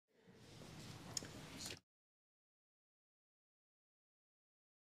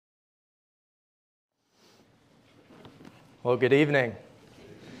Well, good evening.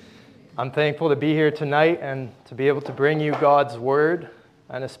 I'm thankful to be here tonight and to be able to bring you God's Word,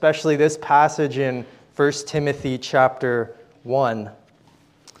 and especially this passage in 1 Timothy chapter 1.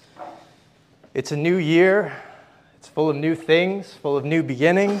 It's a new year. It's full of new things, full of new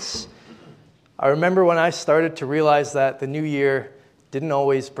beginnings. I remember when I started to realize that the new year didn't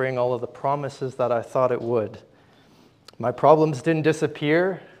always bring all of the promises that I thought it would. My problems didn't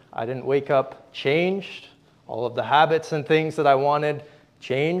disappear. I didn't wake up changed. All of the habits and things that I wanted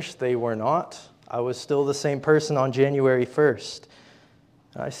changed. They were not. I was still the same person on January 1st.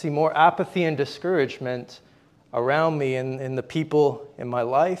 And I see more apathy and discouragement around me in the people in my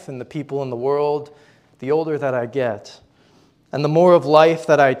life and the people in the world the older that I get. And the more of life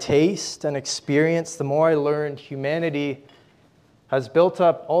that I taste and experience, the more I learn humanity has built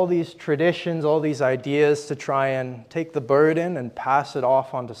up all these traditions, all these ideas to try and take the burden and pass it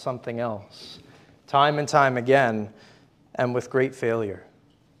off onto something else, time and time again, and with great failure.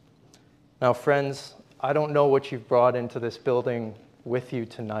 Now, friends, I don't know what you've brought into this building with you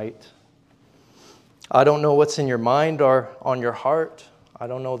tonight. I don't know what's in your mind or on your heart. I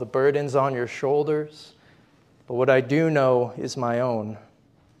don't know the burdens on your shoulders. But what I do know is my own.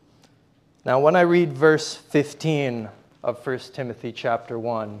 Now, when I read verse 15 of 1 Timothy chapter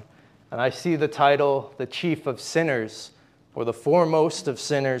 1, and I see the title, The Chief of Sinners, or the foremost of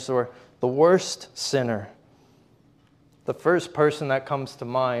sinners, or the worst sinner, the first person that comes to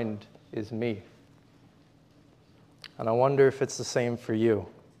mind is me. And I wonder if it's the same for you.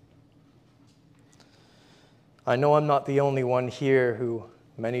 I know I'm not the only one here who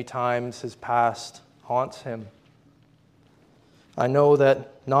many times his past haunts him. I know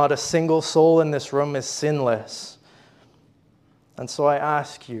that not a single soul in this room is sinless. And so I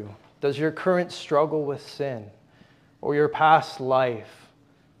ask you, does your current struggle with sin or your past life,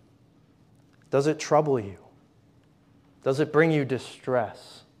 does it trouble you? Does it bring you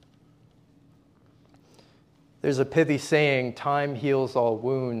distress? There's a pithy saying, time heals all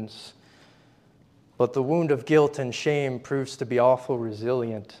wounds, but the wound of guilt and shame proves to be awful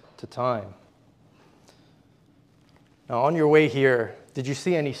resilient to time. Now, on your way here, did you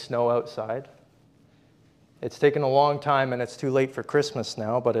see any snow outside? It's taken a long time and it's too late for Christmas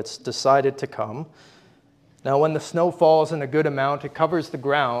now, but it's decided to come. Now, when the snow falls in a good amount, it covers the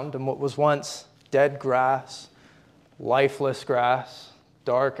ground, and what was once dead grass, lifeless grass,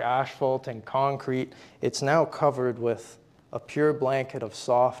 dark asphalt and concrete, it's now covered with a pure blanket of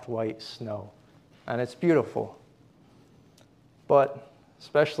soft white snow. And it's beautiful. But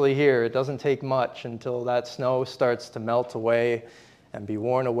especially here, it doesn't take much until that snow starts to melt away and be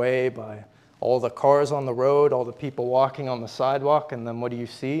worn away by all the cars on the road, all the people walking on the sidewalk, and then what do you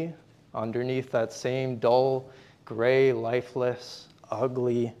see? Underneath that same dull, gray, lifeless,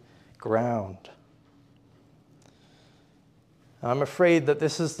 ugly ground. I'm afraid that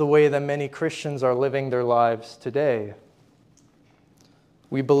this is the way that many Christians are living their lives today.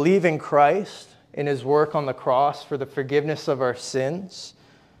 We believe in Christ, in his work on the cross for the forgiveness of our sins,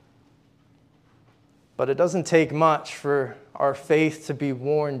 but it doesn't take much for our faith to be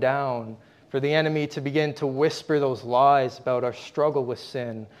worn down, for the enemy to begin to whisper those lies about our struggle with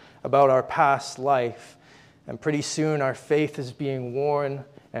sin, about our past life. And pretty soon our faith is being worn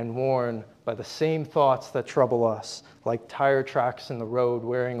and worn by the same thoughts that trouble us, like tire tracks in the road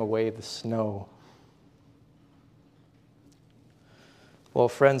wearing away the snow. Well,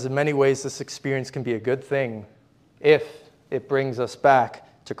 friends, in many ways this experience can be a good thing if it brings us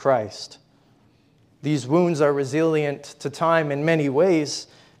back to Christ. These wounds are resilient to time in many ways,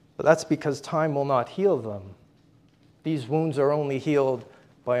 but that's because time will not heal them. These wounds are only healed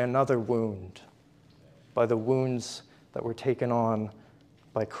by another wound, by the wounds that were taken on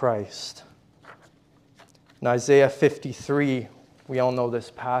by Christ. In Isaiah 53, we all know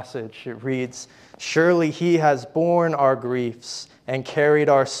this passage. It reads, "Surely he has borne our griefs and carried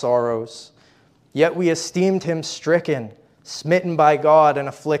our sorrows. Yet we esteemed him stricken, smitten by God, and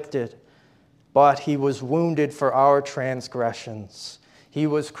afflicted. But he was wounded for our transgressions. He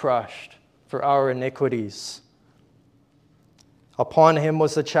was crushed for our iniquities. Upon him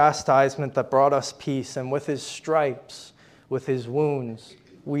was the chastisement that brought us peace, and with his stripes, with his wounds,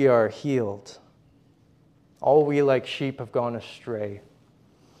 we are healed. All we like sheep have gone astray.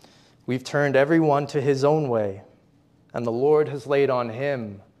 We've turned every one to his own way, and the Lord has laid on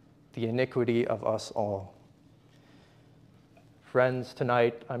him the iniquity of us all." Friends,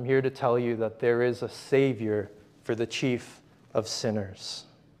 tonight I'm here to tell you that there is a Savior for the chief of sinners.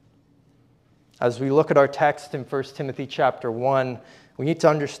 As we look at our text in 1 Timothy chapter 1, we need to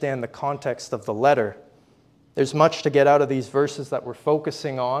understand the context of the letter. There's much to get out of these verses that we're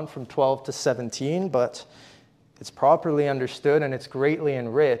focusing on from 12 to 17, but It's properly understood and it's greatly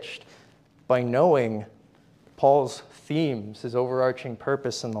enriched by knowing Paul's themes, his overarching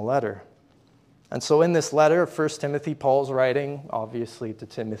purpose in the letter. And so in this letter of 1 Timothy, Paul's writing, obviously, to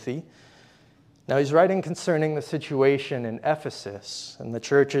Timothy. Now he's writing concerning the situation in Ephesus and the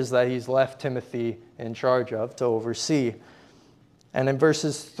churches that he's left Timothy in charge of to oversee. And in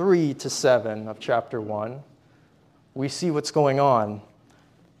verses 3 to 7 of chapter 1, we see what's going on.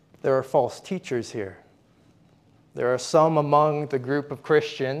 There are false teachers here. There are some among the group of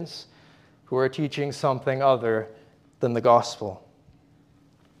Christians who are teaching something other than the gospel.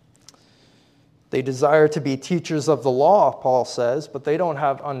 They desire to be teachers of the law, Paul says, but they don't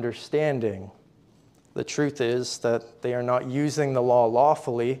have understanding. The truth is that they are not using the law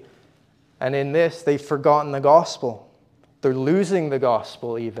lawfully, and in this they've forgotten the gospel. They're losing the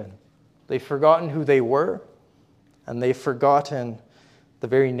gospel even. They've forgotten who they were, and they've forgotten the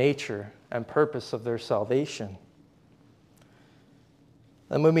very nature and purpose of their salvation.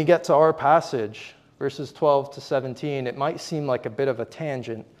 And when we get to our passage, verses 12 to 17, it might seem like a bit of a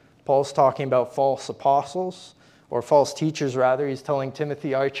tangent. Paul's talking about false apostles, or false teachers rather. He's telling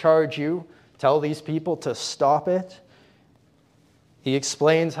Timothy, I charge you, tell these people to stop it. He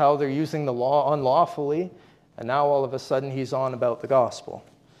explains how they're using the law unlawfully, and now all of a sudden he's on about the gospel.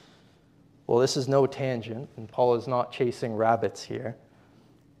 Well, this is no tangent, and Paul is not chasing rabbits here,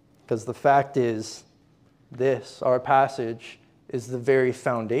 because the fact is, this, our passage, is the very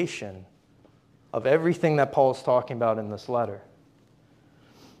foundation of everything that Paul's talking about in this letter.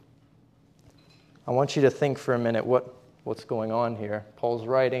 I want you to think for a minute what's going on here. Paul's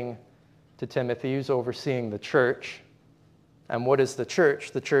writing to Timothy, who's overseeing the church. And what is the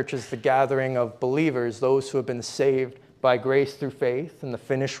church? The church is the gathering of believers, those who have been saved by grace through faith in the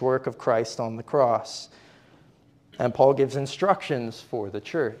finished work of Christ on the cross. And Paul gives instructions for the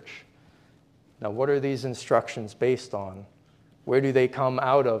church. Now, what are these instructions based on? Where do they come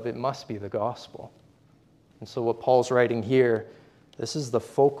out of? It must be the gospel. And so what Paul's writing here, this is the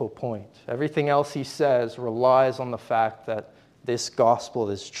focal point. Everything else he says relies on the fact that this gospel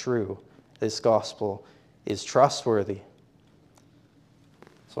is true. This gospel is trustworthy.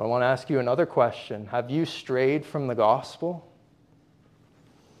 So I want to ask you another question. Have you strayed from the gospel?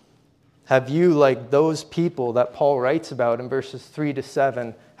 Have you, like those people that Paul writes about in verses 3 to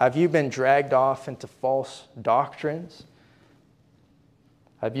 7, have you been dragged off into false doctrines?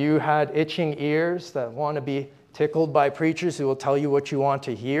 Have you had itching ears that want to be tickled by preachers who will tell you what you want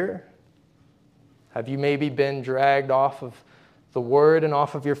to hear? Have you maybe been dragged off of the word and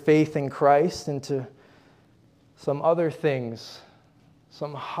off of your faith in Christ into some other things,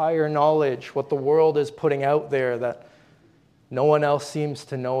 some higher knowledge, what the world is putting out there that no one else seems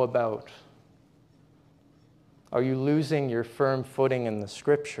to know about? Are you losing your firm footing in the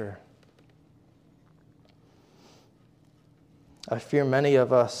Scripture? I fear many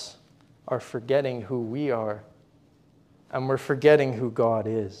of us are forgetting who we are, and we're forgetting who God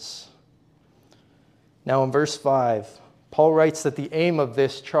is. Now in verse 5, Paul writes that the aim of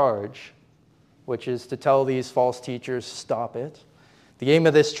this charge, which is to tell these false teachers, stop it, the aim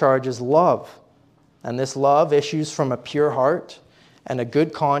of this charge is love. And this love issues from a pure heart and a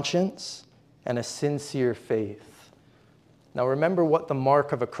good conscience and a sincere faith. Now remember what the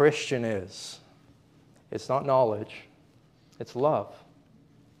mark of a Christian is. It's not knowledge. It's love.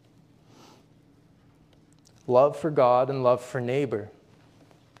 Love for God and love for neighbor.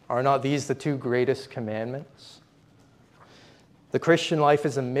 Are not these the two greatest commandments? The Christian life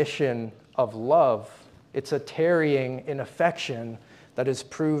is a mission of love. It's a tarrying in affection that is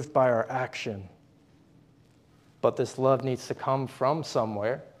proved by our action. But this love needs to come from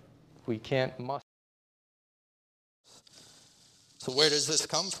somewhere. We can't must. So where does this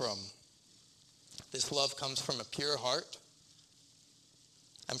come from? This love comes from a pure heart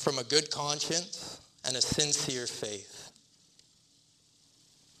and from a good conscience and a sincere faith.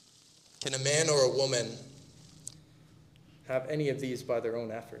 Can a man or a woman have any of these by their own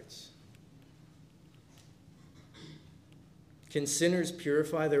efforts? Can sinners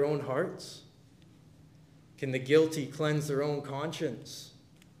purify their own hearts? Can the guilty cleanse their own conscience?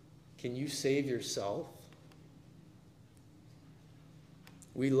 Can you save yourself?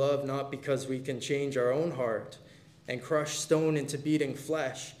 We love not because we can change our own heart and crush stone into beating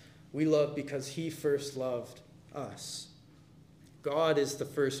flesh. We love because he first loved us. God is the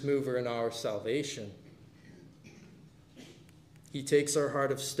first mover in our salvation. He takes our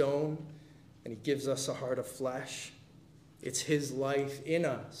heart of stone and he gives us a heart of flesh. It's his life in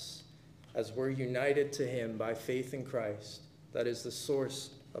us as we're united to him by faith in Christ that is the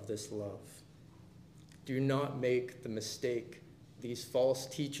source of this love. Do not make the mistake these false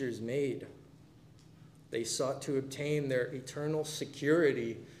teachers made. They sought to obtain their eternal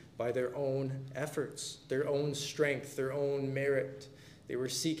security by their own efforts, their own strength, their own merit. They were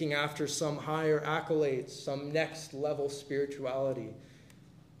seeking after some higher accolades, some next level spirituality.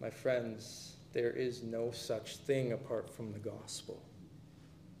 My friends, there is no such thing apart from the gospel.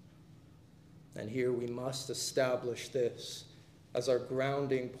 And here we must establish this as our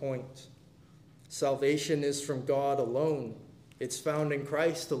grounding point. Salvation is from God alone. It's found in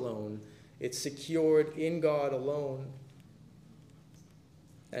Christ alone. It's secured in God alone.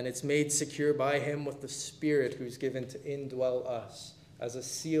 And it's made secure by him with the Spirit who's given to indwell us as a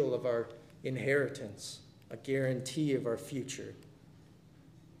seal of our inheritance, a guarantee of our future.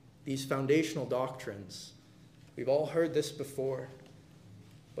 These foundational doctrines, we've all heard this before,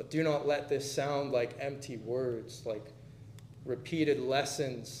 but do not let this sound like empty words, like repeated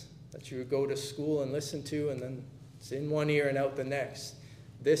lessons that you would go to school and listen to, and then it's in one ear and out the next.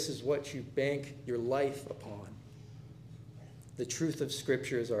 This is what you bank your life upon. The truth of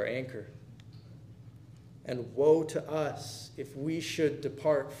Scripture is our anchor. And woe to us if we should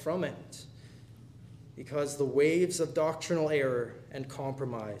depart from it, because the waves of doctrinal error and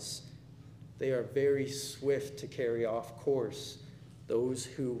compromise, they are very swift to carry off course those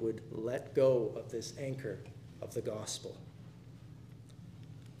who would let go of this anchor of the gospel.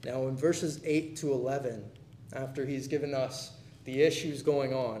 Now in verses 8 to 11, after he's given us the issues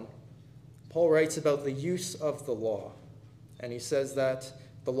going on, Paul writes about the use of the law, and he says that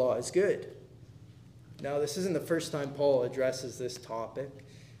the law is good. Now, this isn't the first time Paul addresses this topic.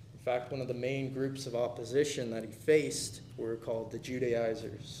 In fact, one of the main groups of opposition that he faced were called the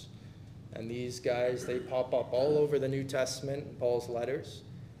Judaizers. And these guys, they pop up all over the New Testament in Paul's letters.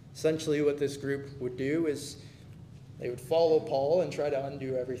 Essentially, what this group would do is they would follow Paul and try to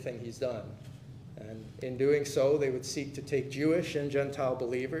undo everything he's done. And in doing so, they would seek to take Jewish and Gentile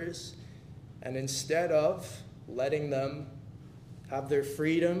believers, and instead of letting them have their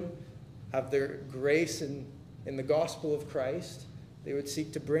freedom, have their grace in the gospel of Christ, they would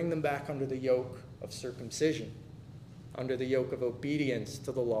seek to bring them back under the yoke of circumcision, under the yoke of obedience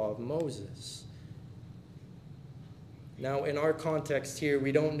to the law of Moses. Now, in our context here,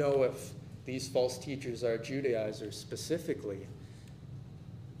 we don't know if these false teachers are Judaizers specifically,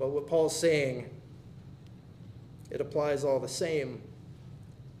 but what Paul's saying, it applies all the same.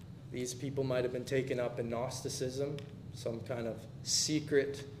 These people might have been taken up in Gnosticism, some kind of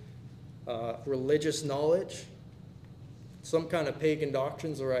secret religious knowledge, some kind of pagan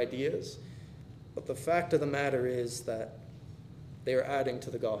doctrines or ideas. But the fact of the matter is that they are adding to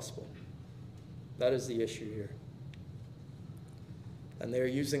the gospel. That is the issue here. And they are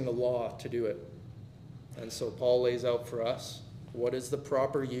using the law to do it. And so Paul lays out for us what is the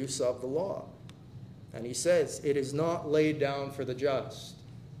proper use of the law. And he says, it is not laid down for the just,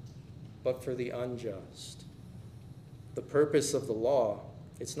 but for the unjust. The purpose of the law,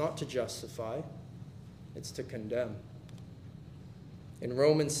 it's not to justify, it's to condemn. In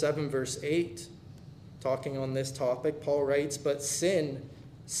Romans 7, verse 8, talking on this topic, Paul writes, but sin,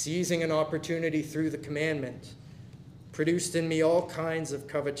 seizing an opportunity through the commandment, produced in me all kinds of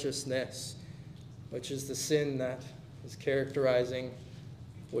covetousness, which is the sin that is characterizing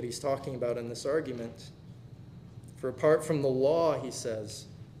what he's talking about in this argument. For apart from the law, he says,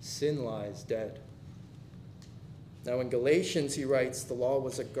 sin lies dead. Now in Galatians, he writes, the law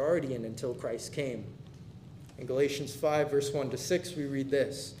was a guardian until Christ came. In Galatians 5, verse 1 to 6, we read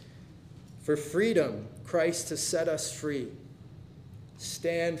this, for freedom, Christ has set us free.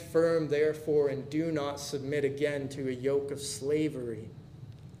 Stand firm, therefore, and do not submit again to a yoke of slavery.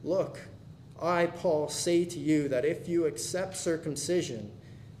 Look, I, Paul, say to you that if you accept circumcision,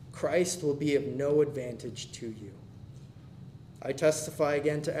 Christ will be of no advantage to you. I testify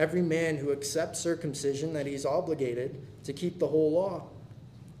again to every man who accepts circumcision that he's obligated to keep the whole law.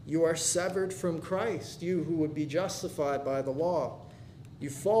 You are severed from Christ, you who would be justified by the law.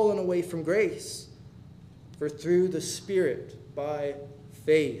 You've fallen away from grace. For through the Spirit, by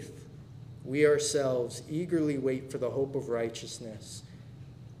faith, we ourselves eagerly wait for the hope of righteousness.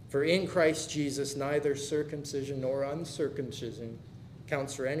 For in Christ Jesus, neither circumcision nor uncircumcision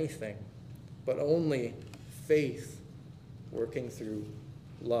counts for anything, but only faith working through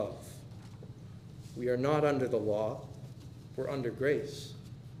love. We are not under the law, we're under grace.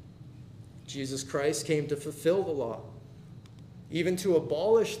 Jesus Christ came to fulfill the law, even to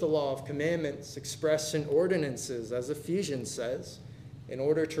abolish the law of commandments expressed in ordinances, as Ephesians says, in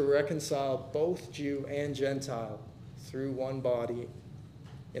order to reconcile both Jew and Gentile through one body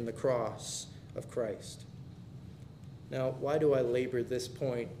in the cross of Christ. Now, why do I labor this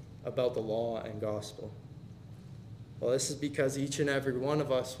point about the law and gospel? Well, this is because each and every one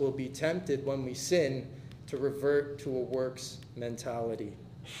of us will be tempted when we sin to revert to a works mentality.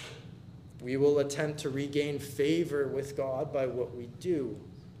 We will attempt to regain favor with God by what we do.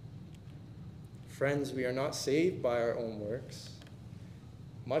 Friends, we are not saved by our own works.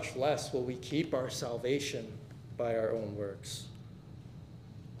 Much less will we keep our salvation by our own works.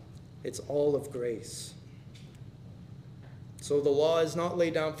 It's all of grace. So the law is not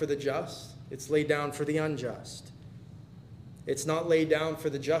laid down for the just, it's laid down for the unjust. It's not laid down for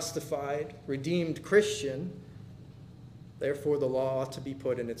the justified, redeemed Christian. Therefore, the law ought to be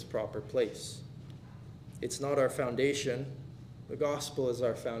put in its proper place. It's not our foundation. The gospel is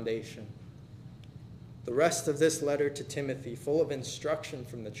our foundation. The rest of this letter to Timothy, full of instruction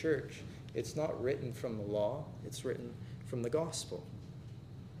from the church, it's not written from the law, it's written from the gospel.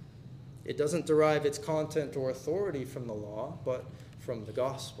 It doesn't derive its content or authority from the law, but from the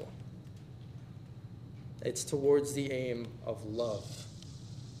gospel. It's towards the aim of love.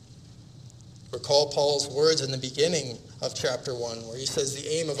 Recall Paul's words in the beginning of chapter 1, where he says the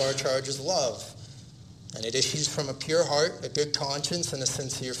aim of our charge is love, and it issues from a pure heart, a good conscience, and a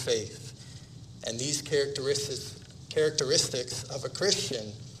sincere faith. And these characteristics of a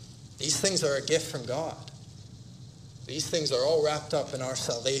Christian, these things are a gift from God. These things are all wrapped up in our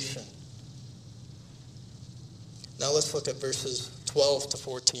salvation. Now let's look at verses 12 to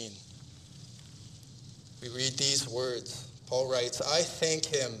 14. We read these words. Paul writes, I thank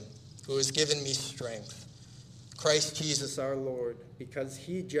him who has given me strength, Christ Jesus our Lord, because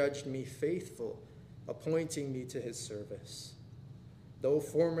he judged me faithful, appointing me to his service. Though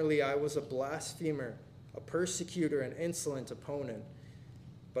formerly I was a blasphemer, a persecutor, and insolent opponent,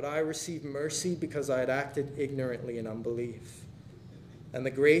 but I received mercy because I had acted ignorantly in unbelief. And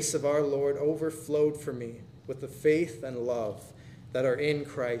the grace of our Lord overflowed for me with the faith and love that are in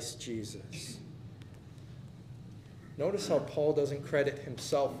Christ Jesus. Notice how Paul doesn't credit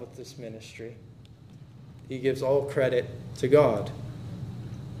himself with this ministry. He gives all credit to God.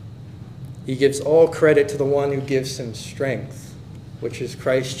 He gives all credit to the one who gives him strength, which is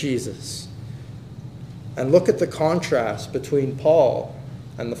Christ Jesus. And look at the contrast between Paul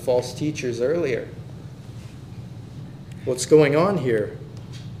and the false teachers earlier. What's going on here?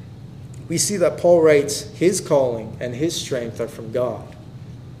 We see that Paul writes his calling and his strength are from God.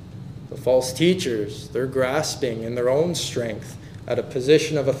 The false teachers, they're grasping in their own strength at a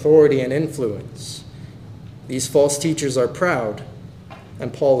position of authority and influence. These false teachers are proud,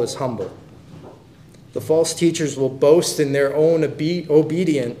 and Paul is humble. The false teachers will boast in their own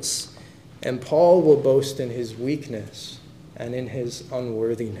obedience, and Paul will boast in his weakness and in his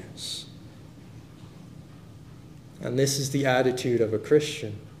unworthiness. And this is the attitude of a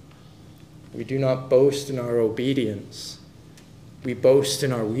Christian. We do not boast in our obedience. We boast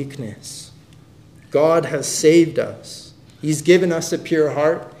in our weakness. God has saved us. He's given us a pure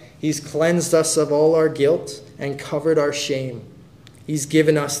heart. He's cleansed us of all our guilt and covered our shame. He's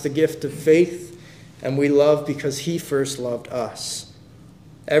given us the gift of faith, and we love because he first loved us.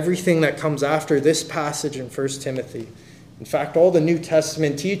 Everything that comes after this passage in 1 Timothy, in fact, all the New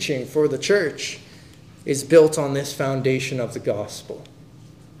Testament teaching for the church, is built on this foundation of the gospel.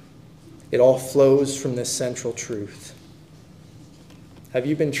 It all flows from this central truth. Have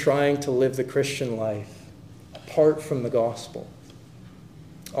you been trying to live the Christian life apart from the gospel?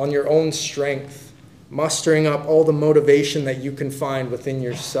 On your own strength, mustering up all the motivation that you can find within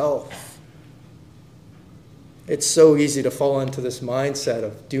yourself? It's so easy to fall into this mindset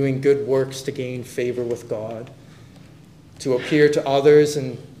of doing good works to gain favor with God, to appear to others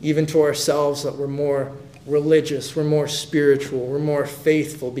and even to ourselves that we're more religious, we're more spiritual, we're more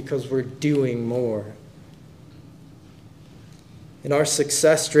faithful because we're doing more. In our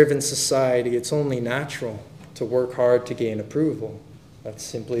success-driven society, it's only natural to work hard to gain approval. That's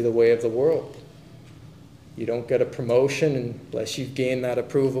simply the way of the world. You don't get a promotion unless you've gained that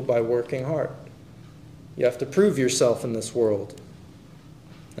approval by working hard. You have to prove yourself in this world.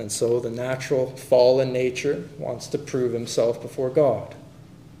 And so the natural fallen nature wants to prove himself before God.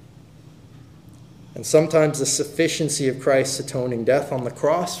 And sometimes the sufficiency of Christ's atoning death on the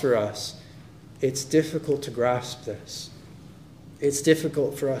cross for us, it's difficult to grasp this. It's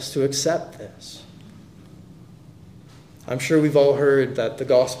difficult for us to accept this. I'm sure we've all heard that the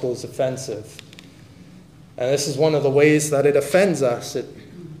gospel is offensive. And this is one of the ways that it offends us. It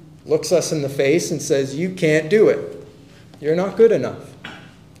looks us in the face and says, you can't do it. You're not good enough.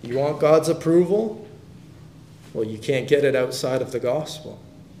 You want God's approval? Well, you can't get it outside of the gospel.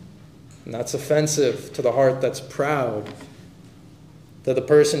 And that's offensive to the heart that's proud, to the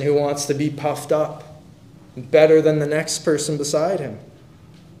person who wants to be puffed up, better than the next person beside him.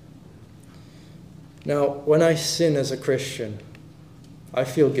 Now, when I sin as a Christian, I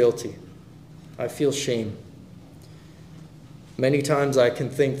feel guilty. I feel shame. Many times I can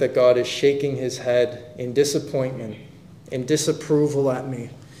think that God is shaking his head in disappointment, in disapproval at me.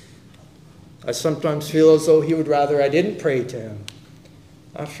 I sometimes feel as though he would rather I didn't pray to him.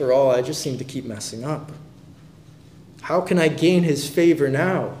 After all, I just seem to keep messing up. How can I gain his favor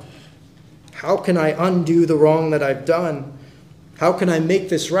now? How can I undo the wrong that I've done? How can I make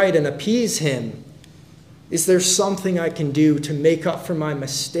this right and appease him? Is there something I can do to make up for my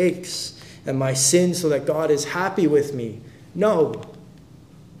mistakes and my sins so that God is happy with me? No.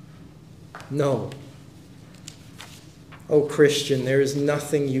 No. Oh, Christian, there is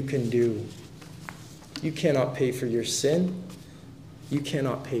nothing you can do. You cannot pay for your sin. You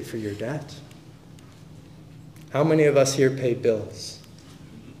cannot pay for your debt. How many of us here pay bills?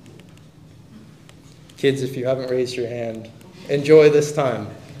 Kids, if you haven't raised your hand, enjoy this time.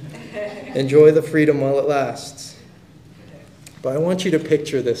 Enjoy the freedom while it lasts. But I want you to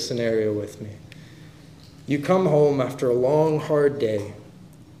picture this scenario with me. You come home after a long, hard day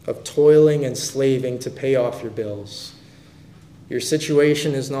of toiling and slaving to pay off your bills. Your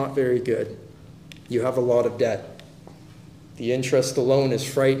situation is not very good. You have a lot of debt. The interest alone is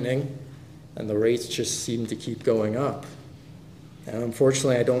frightening, and the rates just seem to keep going up. And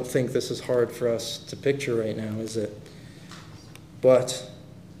unfortunately, I don't think this is hard for us to picture right now, is it? But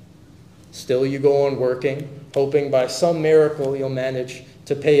still you go on working, hoping by some miracle you'll manage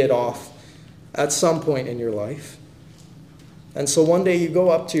to pay it off at some point in your life. And so one day you go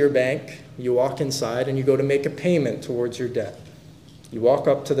up to your bank, you walk inside, and you go to make a payment towards your debt. You walk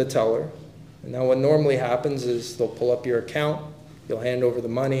up to the teller, and now what normally happens is they'll pull up your account, you'll hand over the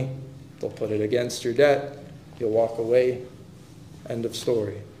money, they'll put it against your debt, you'll walk away, end of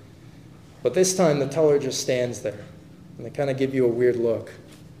story. But this time the teller just stands there, and they kind of give you a weird look.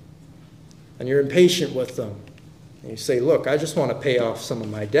 And you're impatient with them. And you say, look, I just want to pay off some of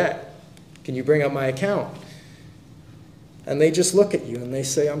my debt. Can you bring up my account? And they just look at you and they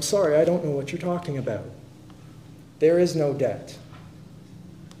say, I'm sorry, I don't know what you're talking about. There is no debt.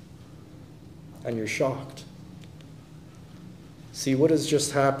 And you're shocked. See, what has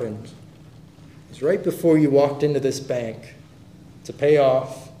just happened is right before you walked into this bank to pay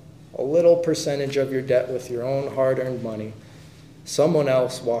off a little percentage of your debt with your own hard-earned money, someone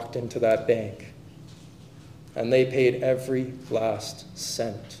else walked into that bank and they paid every last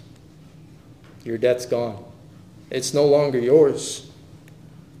cent. Your debt's gone. It's no longer yours.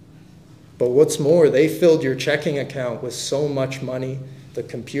 But what's more, they filled your checking account with so much money, the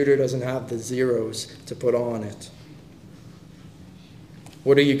computer doesn't have the zeros to put on it.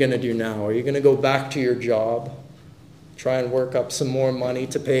 What are you going to do now? Are you going to go back to your job, try and work up some more money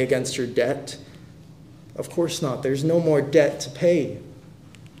to pay against your debt? Of course not. There's no more debt to pay.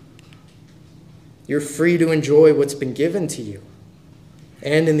 You're free to enjoy what's been given to you.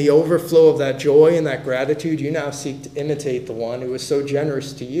 And in the overflow of that joy and that gratitude, you now seek to imitate the one who was so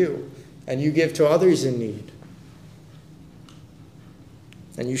generous to you, and you give to others in need.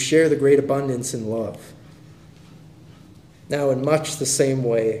 And you share the great abundance in love. Now, in much the same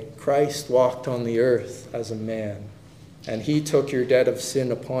way, Christ walked on the earth as a man, and he took your debt of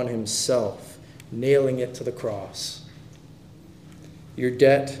sin upon himself, nailing it to the cross. Your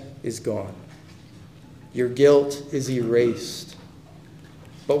debt is gone. Your guilt is erased.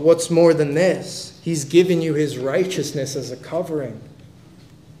 But what's more than this, he's given you his righteousness as a covering.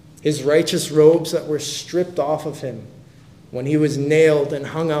 His righteous robes that were stripped off of him when he was nailed and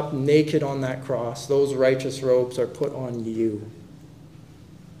hung up naked on that cross, those righteous robes are put on you.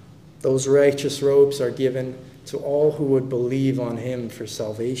 Those righteous robes are given to all who would believe on him for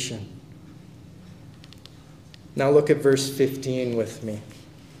salvation. Now look at verse 15 with me.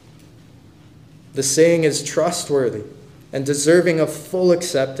 The saying is trustworthy and deserving of full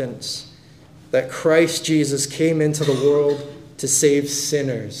acceptance, that Christ Jesus came into the world to save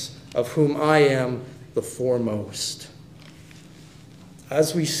sinners, of whom I am the foremost.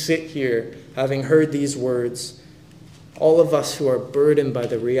 As we sit here, having heard these words, all of us who are burdened by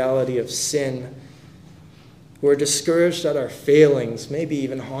the reality of sin, who are discouraged at our failings, maybe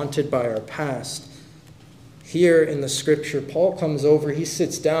even haunted by our past, here in the scripture, Paul comes over, he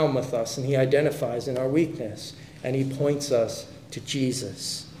sits down with us, and he identifies in our weakness, and he points us to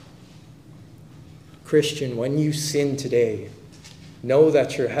Jesus. Christian, when you sin today, know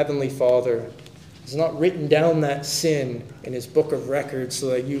that your heavenly Father has not written down that sin in his book of records so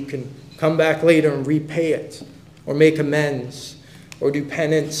that you can come back later and repay it, or make amends, or do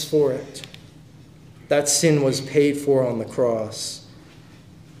penance for it. That sin was paid for on the cross.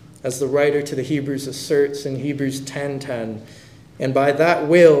 As the writer to the Hebrews asserts in Hebrews 10:10, and by that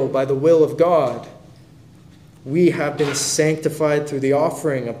will, by the will of God, we have been sanctified through the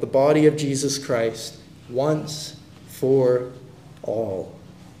offering of the body of Jesus Christ once for all.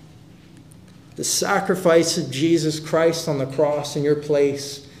 The sacrifice of Jesus Christ on the cross in your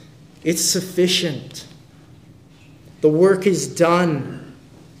place, it's sufficient. The work is done.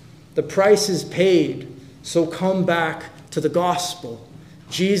 The price is paid. So come back to the gospel.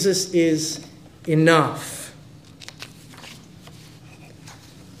 Jesus is enough.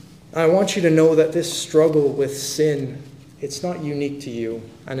 I want you to know that this struggle with sin, it's not unique to you,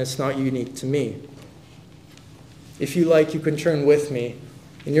 and it's not unique to me. If you like, you can turn with me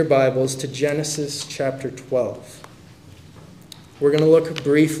in your Bibles to Genesis chapter 12. We're going to look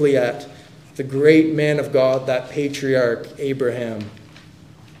briefly at the great man of God, that patriarch, Abraham.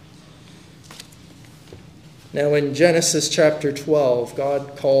 Now in Genesis chapter 12,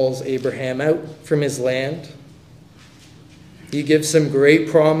 God calls Abraham out from his land. He gives him great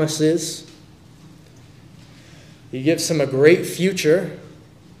promises. He gives him a great future.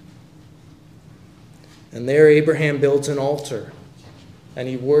 And there Abraham builds an altar and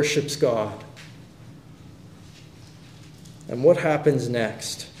he worships God. And what happens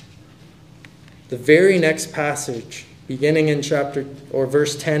next? The very next passage, beginning in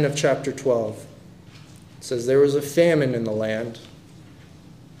verse 10 of chapter 12, says there was a famine in the land.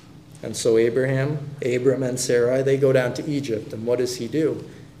 And so Abram and Sarai, they go down to Egypt. And what does he do?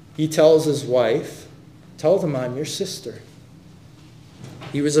 He tells his wife, tell them I'm your sister.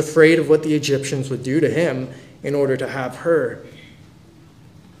 He was afraid of what the Egyptians would do to him in order to have her.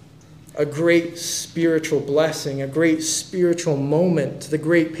 A great spiritual blessing, a great spiritual moment to the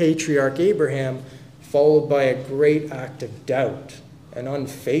great patriarch Abraham, followed by a great act of doubt and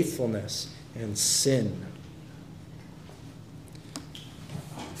unfaithfulness and sin.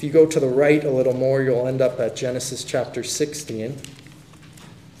 If you go to the right a little more, you'll end up at Genesis chapter 16.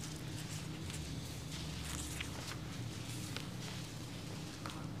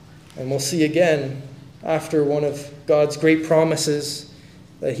 And we'll see again, after one of God's great promises,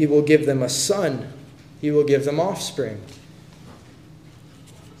 that he will give them a son. He will give them offspring.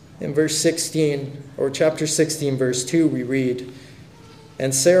 In verse 16, or chapter 16, verse 2, we read,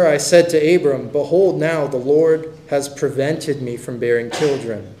 And Sarai said to Abram, Behold, now the Lord has prevented me from bearing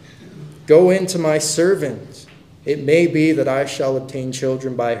children. Go in to my servant. It may be that I shall obtain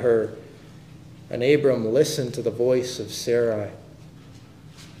children by her. And Abram listened to the voice of Sarai.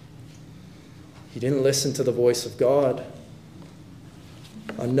 He didn't listen to the voice of God.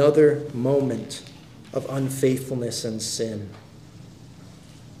 Another moment of unfaithfulness and sin.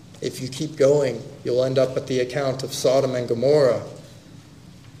 If you keep going, you'll end up at the account of Sodom and Gomorrah.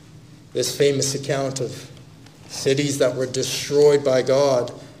 This famous account of cities that were destroyed by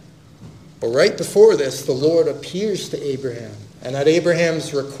God. But right before this, the Lord appears to Abraham. And at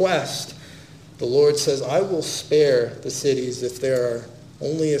Abraham's request, the Lord says, I will spare the cities if there are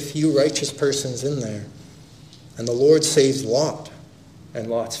only a few righteous persons in there. And the Lord saves Lot and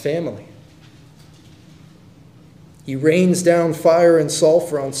Lot's family. He rains down fire and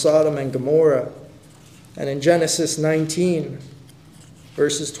sulfur on Sodom and Gomorrah. And in Genesis 19,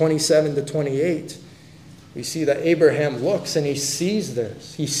 verses 27 to 28, we see that Abraham looks and he sees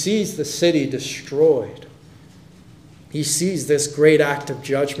this. He sees the city destroyed. He sees this great act of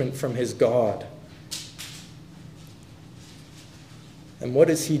judgment from his God. And what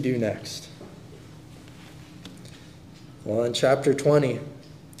does he do next? Well, in chapter 20,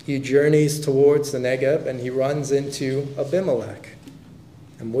 he journeys towards the Negev and he runs into Abimelech.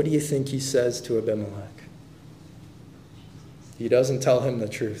 And what do you think he says to Abimelech? He doesn't tell him the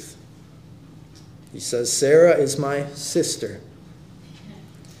truth. He says, Sarah is my sister.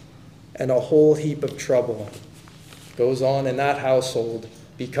 And a whole heap of trouble goes on in that household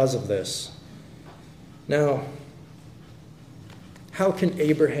because of this. Now, how can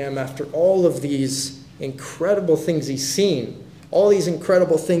Abraham, after all of these incredible things he's seen, all these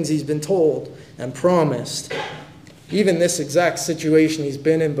incredible things he's been told and promised, even this exact situation he's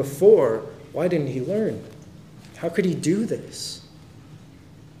been in before, why didn't he learn? How could he do this?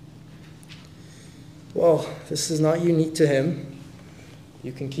 Well, this is not unique to him.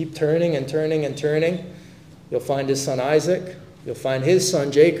 You can keep turning and turning and turning. You'll find his son Isaac, you'll find his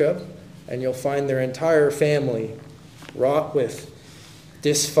son Jacob, and you'll find their entire family wrought with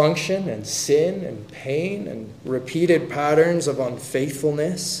dysfunction and sin and pain and repeated patterns of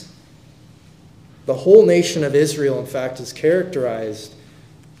unfaithfulness. The whole nation of Israel, in fact, is characterized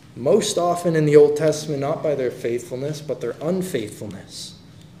most often in the Old Testament not by their faithfulness, but their unfaithfulness.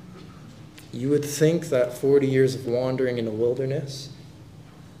 You would think that 40 years of wandering in the wilderness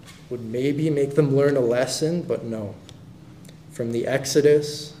would maybe make them learn a lesson, but no. From the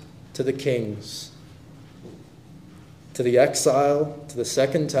Exodus to the Kings, To the exile, to the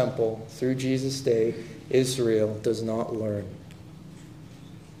Second Temple, through Jesus' day, Israel does not learn.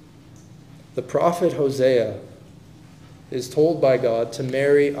 The prophet Hosea is told by God to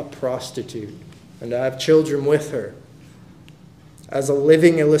marry a prostitute and to have children with her as a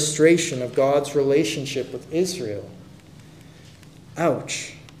living illustration of God's relationship with Israel.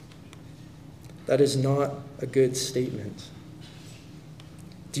 Ouch. That is not a good statement.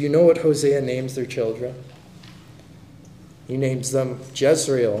 Do you know what Hosea names their children? He names them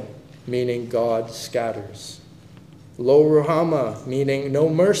Jezreel, meaning God scatters. Lo Ruhamah, meaning no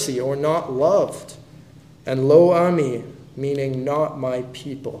mercy or not loved. And Lo Ami, meaning not my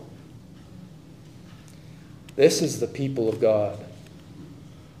people. This is the people of God.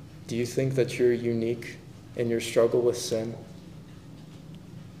 Do you think that you're unique in your struggle with sin?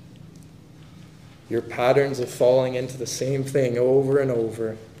 Your patterns of falling into the same thing over and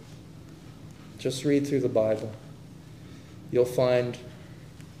over. Just read through the Bible. You'll find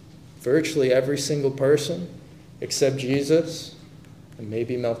virtually every single person, except Jesus and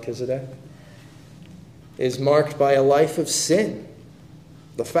maybe Melchizedek, is marked by a life of sin.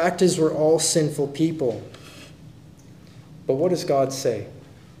 The fact is, we're all sinful people. But what does God say?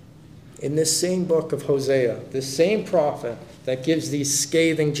 In this same book of Hosea, this same prophet that gives these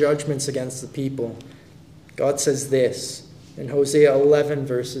scathing judgments against the people, God says this in Hosea 11,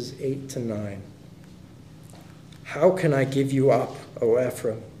 verses 8 to 9. How can I give you up, O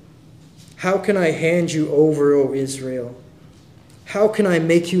Ephraim? How can I hand you over, O Israel? How can I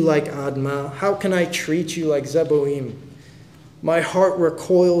make you like Admah? How can I treat you like Zeboim? My heart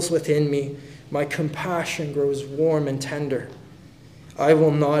recoils within me. My compassion grows warm and tender. I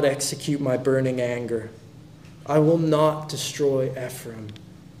will not execute my burning anger. I will not destroy Ephraim.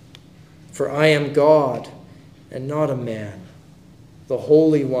 For I am God and not a man, the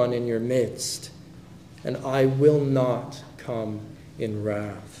Holy One in your midst, and I will not come in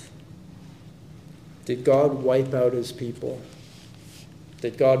wrath. Did God wipe out his people?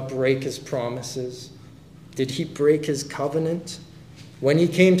 Did God break his promises? Did he break his covenant? When he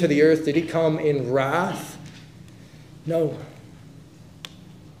came to the earth, did he come in wrath? No.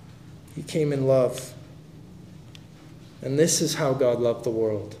 He came in love. And this is how God loved the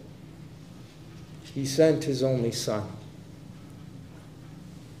world. He sent his only Son,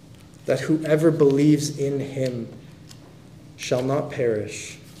 that whoever believes in him shall not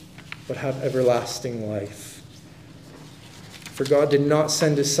perish, but have everlasting life. For God did not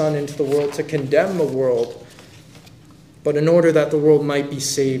send his Son into the world to condemn the world, but in order that the world might be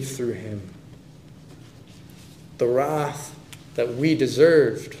saved through him. The wrath that we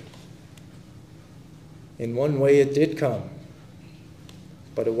deserved, in one way it did come,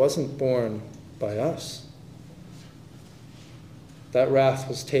 but it wasn't borne by us. That wrath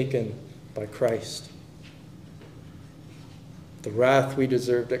was taken by Christ. The wrath we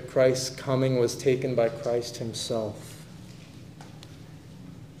deserved at Christ's coming was taken by Christ himself.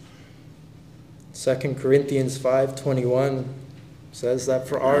 2 Corinthians 5:21 says that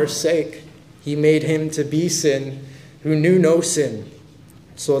for our sake he made him to be sin who knew no sin,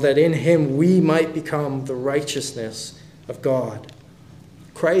 so that in him we might become the righteousness of God.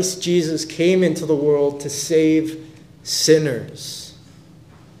 Christ Jesus came into the world to save sinners.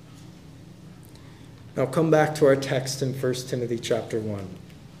 Now come back to our text in 1 Timothy chapter 1.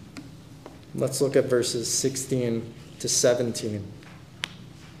 Let's look at verses 16 to 17.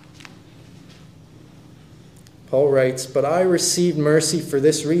 Paul writes, "But I received mercy for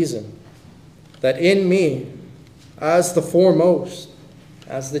this reason, that in me, as the foremost,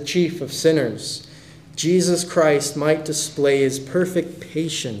 as the chief of sinners, Jesus Christ might display his perfect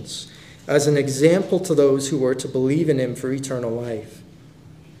patience as an example to those who were to believe in him for eternal life.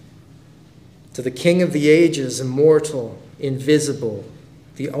 To the King of the ages, immortal, invisible,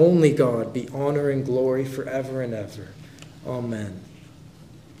 the only God, be honor and glory forever and ever. Amen."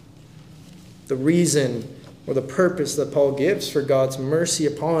 The reason or the purpose that Paul gives for God's mercy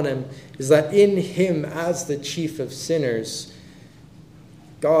upon him is that in him, as the chief of sinners,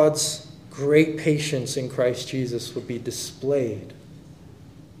 God's great patience in Christ Jesus would be displayed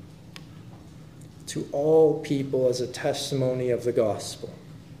to all people as a testimony of the gospel.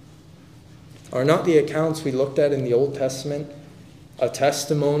 Are not the accounts we looked at in the Old Testament a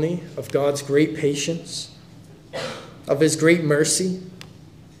testimony of God's great patience, of his great mercy?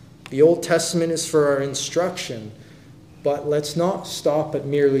 The Old Testament is for our instruction, but let's not stop at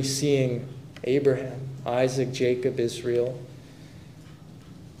merely seeing Abraham, Isaac, Jacob, Israel.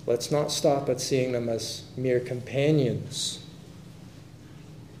 Let's not stop at seeing them as mere companions.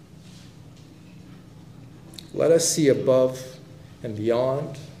 Let us see above and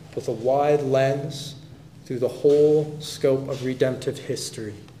beyond with a wide lens through the whole scope of redemptive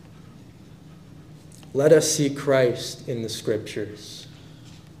history. Let us see Christ in the Scriptures.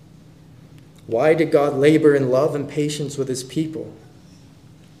 Why did God labor in love and patience with his people?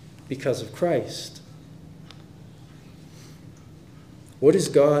 Because of Christ. What is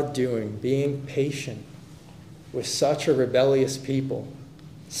God doing, being patient with such a rebellious people?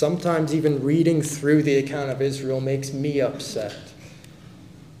 Sometimes even reading through the account of Israel makes me upset.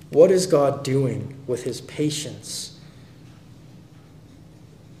 What is God doing with his patience?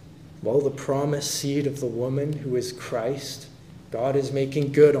 Well, the promised seed of the woman who is Christ, God is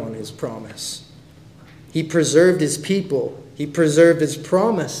making good on his promise. He preserved his people. He preserved his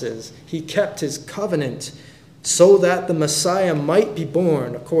promises. He kept his covenant so that the Messiah might be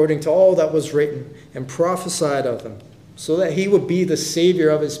born according to all that was written and prophesied of him, so that he would be the Savior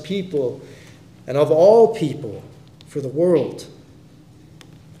of his people and of all people for the world.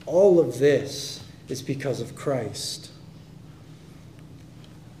 All of this is because of Christ.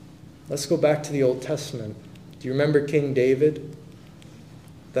 Let's go back to the Old Testament. Do you remember King David,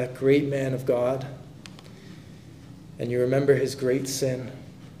 that great man of God? And you remember his great sin.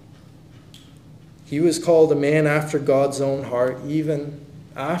 He was called a man after God's own heart even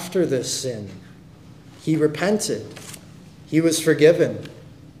after this sin. He repented. He was forgiven.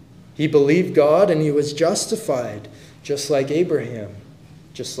 He believed God and he was justified, just like Abraham,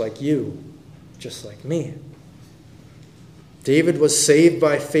 just like you, just like me. David was saved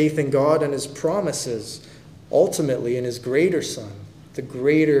by faith in God and his promises, ultimately in his greater Son, the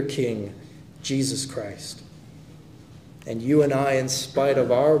greater King, Jesus Christ. And you and I, in spite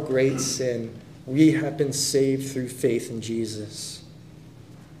of our great sin, we have been saved through faith in Jesus.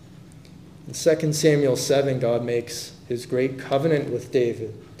 In 2 Samuel 7, God makes his great covenant with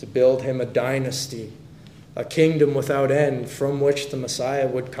David to build him a dynasty, a kingdom without end from which the Messiah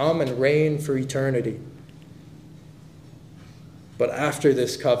would come and reign for eternity. But after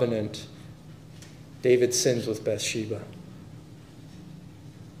this covenant, David sins with Bathsheba.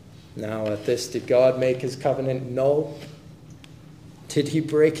 Now at this, did God make his covenant null? Did he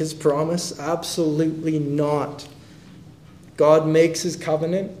break his promise? Absolutely not. God makes his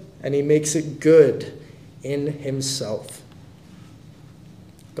covenant and he makes it good in himself.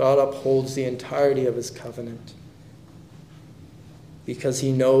 God upholds the entirety of his covenant because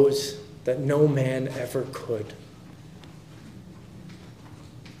he knows that no man ever could.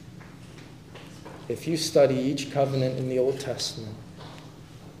 If you study each covenant in the Old Testament,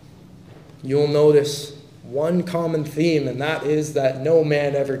 you'll notice one common theme, and that is that no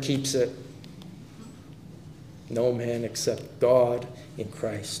man ever keeps it. No man except God in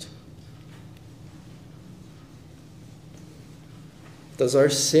Christ. Does our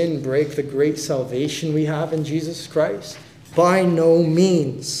sin break the great salvation we have in Jesus Christ? By no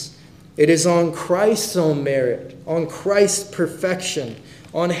means. It is on Christ's own merit, on Christ's perfection,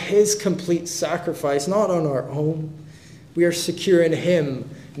 on his complete sacrifice, not on our own. We are secure in him,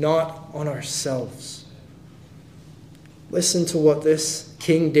 not on ourselves. Listen to what this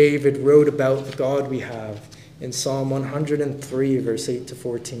King David wrote about the God we have in Psalm 103, verse 8 to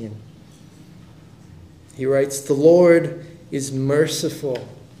 14. He writes, "The Lord is merciful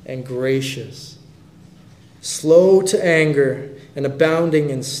and gracious, slow to anger and abounding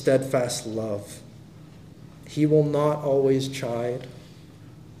in steadfast love. He will not always chide,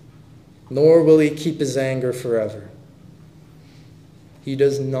 nor will he keep his anger forever. He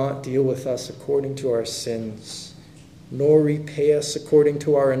does not deal with us according to our sins, nor repay us according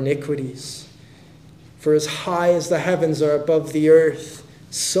to our iniquities. For as high as the heavens are above the earth,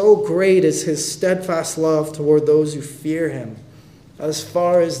 so great is his steadfast love toward those who fear him. As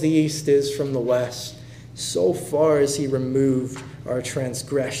far as the east is from the west, so far has he removed our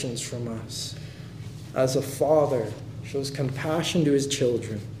transgressions from us. As a father shows compassion to his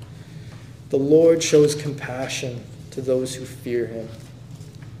children, the Lord shows compassion to those who fear him.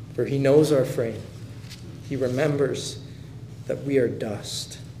 For he knows our frame. He remembers that we are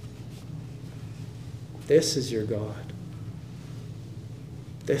dust." This is your God.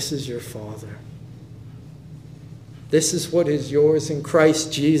 This is your Father. This is what is yours in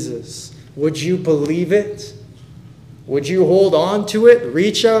Christ Jesus. Would you believe it? Would you hold on to it?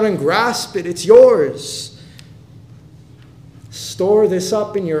 Reach out and grasp it. It's yours. Store this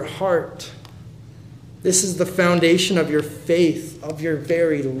up in your heart. This is the foundation of your faith, of your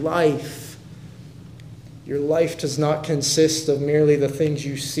very life. Your life does not consist of merely the things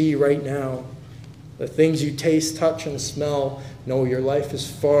you see right now, the things you taste, touch, and smell. No, your life is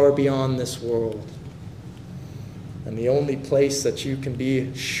far beyond this world. And the only place that you can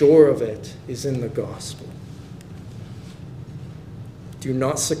be sure of it is in the gospel. Do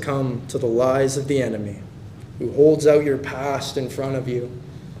not succumb to the lies of the enemy. who holds out your past in front of you,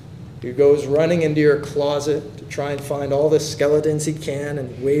 who goes running into your closet to try and find all the skeletons he can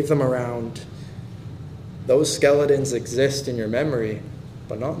and wave them around. Those skeletons exist in your memory,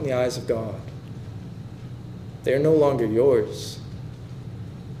 but not in the eyes of God. They are no longer yours.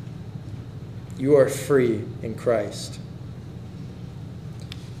 You are free in Christ.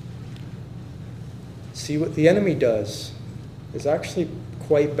 See, what the enemy does is actually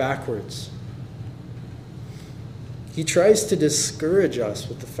quite backwards. He tries to discourage us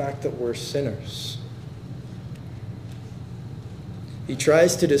with the fact that we're sinners. He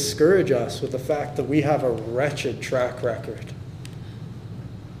tries to discourage us with the fact that we have a wretched track record.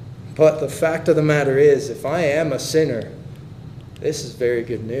 But the fact of the matter is, if I am a sinner, this is very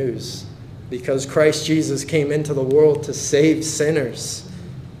good news, because Christ Jesus came into the world to save sinners.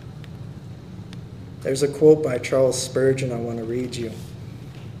 There's a quote by Charles Spurgeon I want to read you.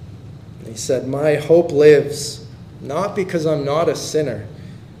 He said, "My hope lives, not because I'm not a sinner,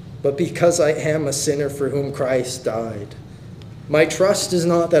 but because I am a sinner for whom Christ died. My trust is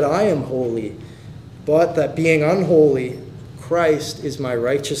not that I am holy, but that being unholy, Christ is my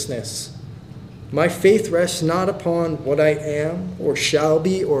righteousness. My faith rests not upon what I am, or shall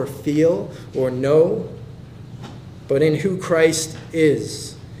be, or feel, or know, but in who Christ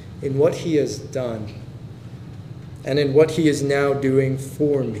is, in what he has done, and in what he is now doing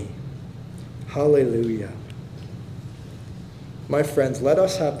for me." Hallelujah. My friends, let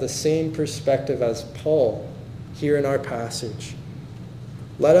us have the same perspective as Paul here in our passage.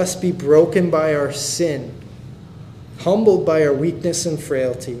 Let us be broken by our sin, humbled by our weakness and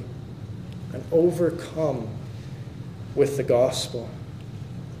frailty, and overcome with the gospel.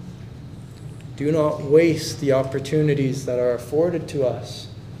 Do not waste the opportunities that are afforded to us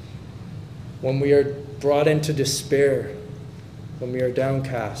when we are brought into despair, when we are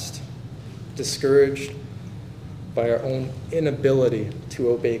downcast, discouraged by our own inability to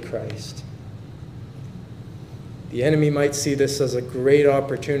obey Christ. The enemy might see this as a great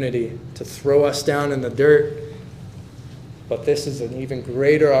opportunity to throw us down in the dirt, but this is an even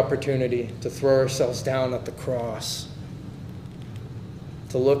greater opportunity to throw ourselves down at the cross,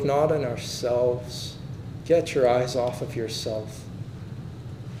 to look not on ourselves. Get your eyes off of yourself.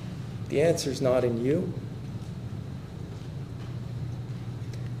 The answer's not in you.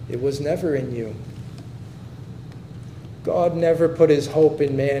 It was never in you. God never put his hope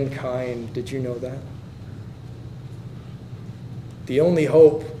in mankind. Did you know that? The only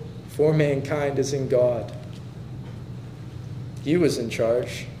hope for mankind is in God. He was in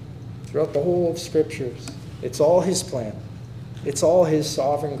charge throughout the whole of Scriptures. It's all his plan. It's all his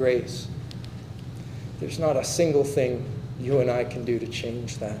sovereign grace. There's not a single thing you and I can do to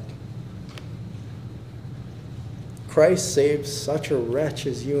change that. Christ saved such a wretch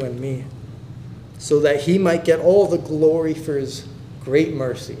as you and me, so that he might get all the glory for his great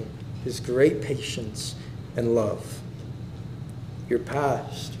mercy, his great patience and love. Your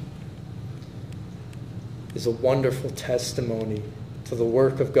past is a wonderful testimony to the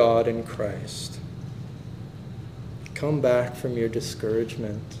work of God in Christ. Come back from your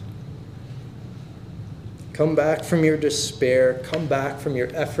discouragement. Come back from your despair. Come back from your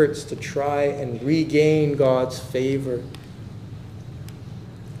efforts to try and regain God's favor.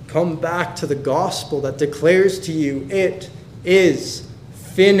 Come back to the gospel that declares to you, it is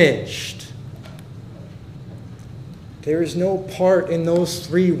finished. There is no part in those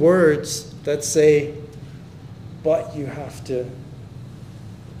 3 words that say, but you have to.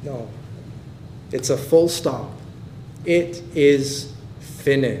 No. It's a full stop. It is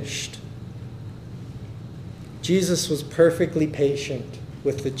finished. Jesus was perfectly patient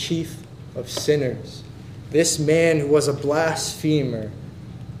with the chief of sinners. This man who was a blasphemer,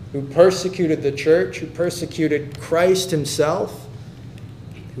 who persecuted the church, who persecuted Christ himself,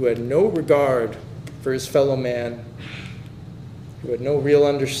 who had no regard for his fellow man, who had no real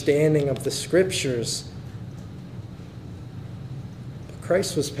understanding of the Scriptures. But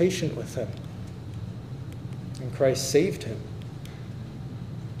Christ was patient with him, and Christ saved him.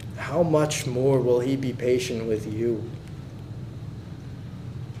 How much more will he be patient with you?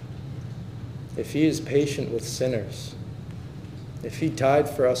 If he is patient with sinners, if he died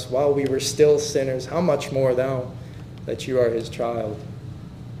for us while we were still sinners, how much more now that you are his child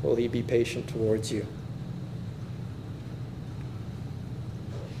will he be patient towards you?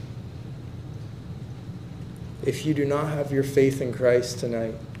 If you do not have your faith in Christ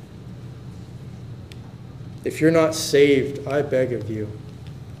tonight, if you're not saved, I beg of you,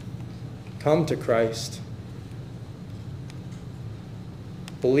 come to Christ.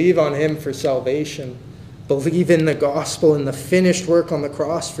 Believe on him for salvation. Believe in the gospel and the finished work on the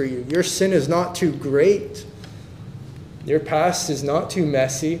cross for you. Your sin is not too great. Your past is not too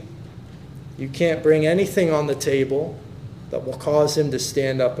messy. You can't bring anything on the table that will cause him to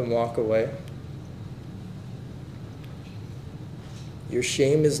stand up and walk away. Your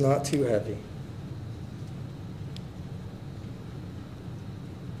shame is not too heavy.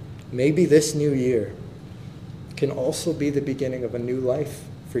 Maybe this new year can also be the beginning of a new life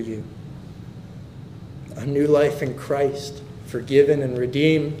for you. A new life in Christ, forgiven and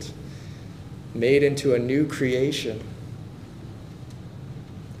redeemed, made into a new creation.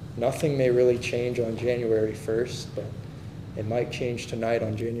 Nothing may really change on January 1st, but it might change tonight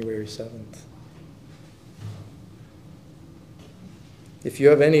on January 7th. If you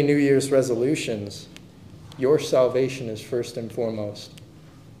have any New Year's resolutions, your salvation is first and foremost.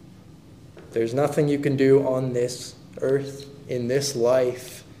 There's nothing you can do on this earth, in this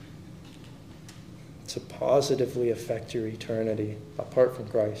life, to positively affect your eternity apart from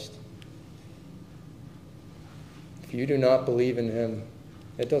Christ. If you do not believe in him,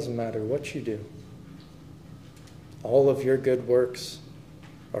 it doesn't matter what you do. All of your good works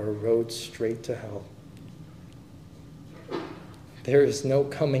are a road straight to hell. There is no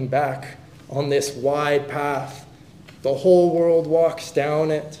coming back on this wide path. The whole world walks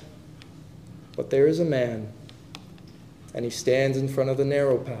down it. But there is a man, and he stands in front of the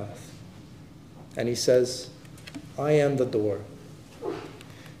narrow path, and he says, I am the door.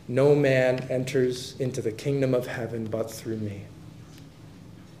 No man enters into the kingdom of heaven but through me.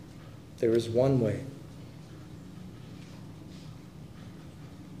 There is one way.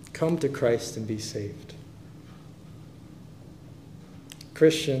 Come to Christ and be saved.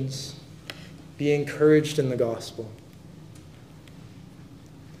 Christians, be encouraged in the gospel.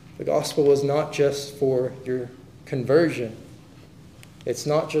 The gospel was not just for your conversion. It's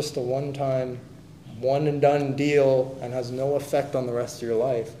not just a one-time, one-and-done deal and has no effect on the rest of your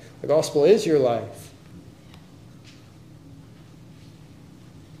life. The gospel is your life.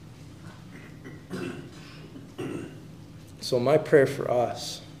 So my prayer for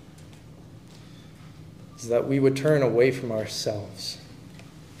us is that we would turn away from ourselves,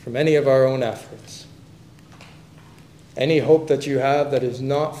 from any of our own efforts. Any hope that you have that is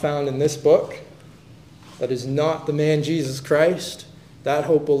not found in this book, that is not the man Jesus Christ, that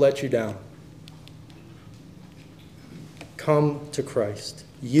hope will let you down. Come to Christ.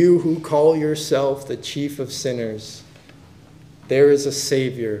 You who call yourself the chief of sinners, there is a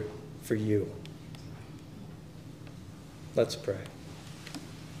Savior for you. Let's pray.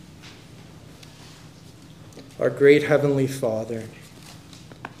 Our great Heavenly Father,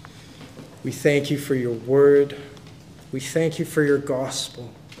 we thank you for your word. We thank you for your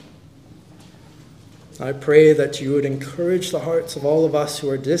gospel. I pray that you would encourage the hearts of all of us who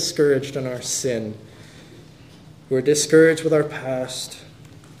are discouraged in our sin, who are discouraged with our past,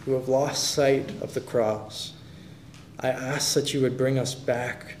 who have lost sight of the cross. I ask that you would bring us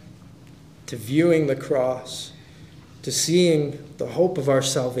back to viewing the cross, to seeing the hope of our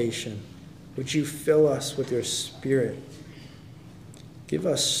salvation. Would you fill us with your Spirit? Give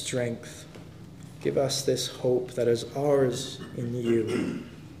us strength. Give us this hope that is ours in you.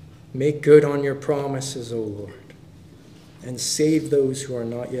 Make good on your promises, O Lord, and save those who are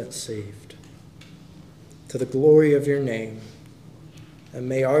not yet saved. To the glory of your name, and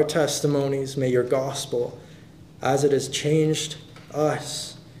may our testimonies, may your gospel, as it has changed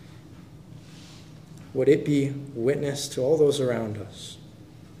us, would it be witness to all those around us?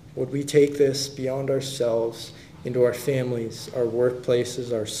 Would we take this beyond ourselves into our families, our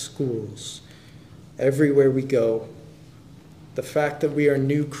workplaces, our schools, everywhere we go? The fact that we are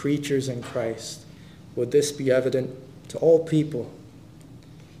new creatures in Christ, would this be evident to all people?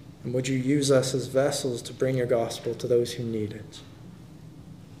 And would you use us as vessels to bring your gospel to those who need it?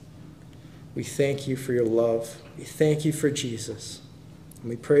 We thank you for your love. We thank you for Jesus. And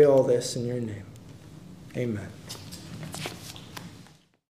we pray all this in your name. Amen.